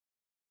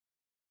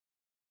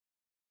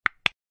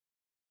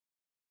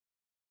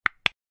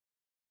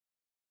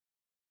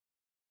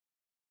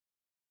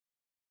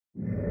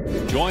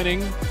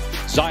Joining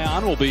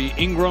Zion will be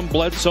Ingram,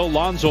 Bledsoe,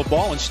 Lonzo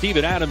Ball, and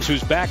Steven Adams,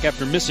 who's back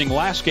after missing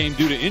last game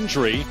due to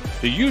injury.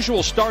 The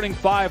usual starting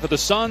five of the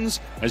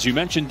Suns. As you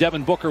mentioned,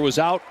 Devin Booker was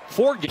out.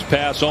 4 games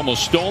pass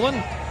almost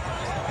stolen.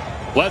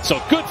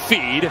 Bledsoe, good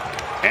feed.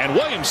 And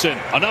Williamson,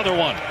 another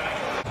one.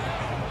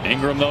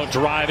 Ingram, though,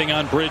 driving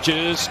on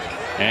Bridges.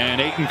 And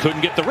Ayton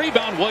couldn't get the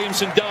rebound.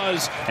 Williamson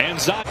does.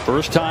 And Zion.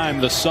 First time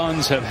the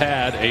Suns have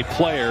had a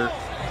player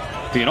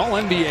be an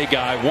all-NBA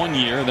guy 1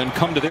 year, then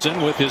come to this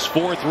with his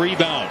 4th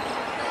rebound.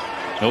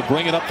 He'll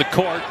bring it up the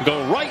court,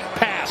 go right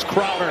past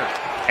Crowder,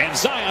 and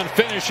Zion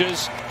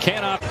finishes.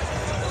 Cannot.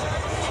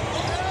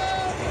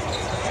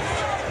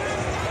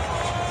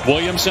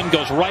 Williamson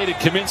goes right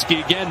at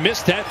Kaminsky again.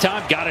 Missed that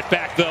time. Got it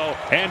back, though,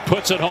 and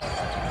puts it home.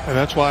 And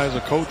that's why, as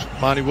a coach,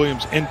 Monty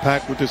Williams'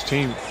 impact with this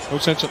team, no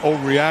sense in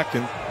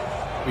overreacting.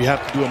 We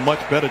have to do a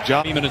much better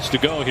job. 20 minutes to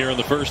go here in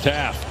the first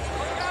half.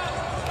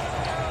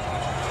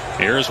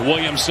 Here's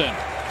Williamson.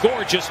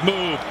 Gorgeous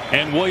move.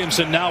 And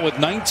Williamson now with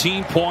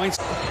 19 points.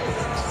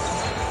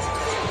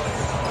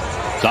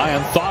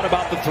 Zion thought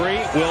about the three,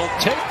 will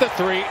take the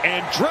three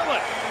and drill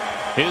it.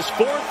 His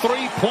 4th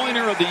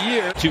three-pointer of the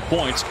year. 2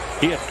 points.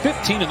 He had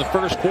 15 in the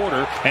first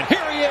quarter. And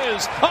here he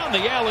is on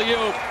the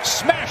alley-oop,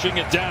 smashing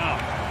it down.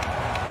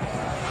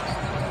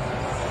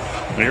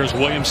 Here's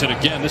Williamson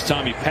again. This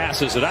time he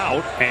passes it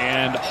out.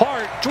 And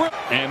Hart drill.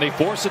 And they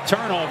force a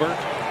turnover.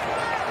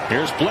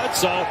 Here's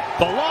Bledsoe.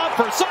 The lob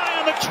for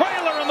Zion, the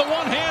trailer, and the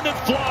one-handed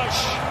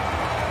flush.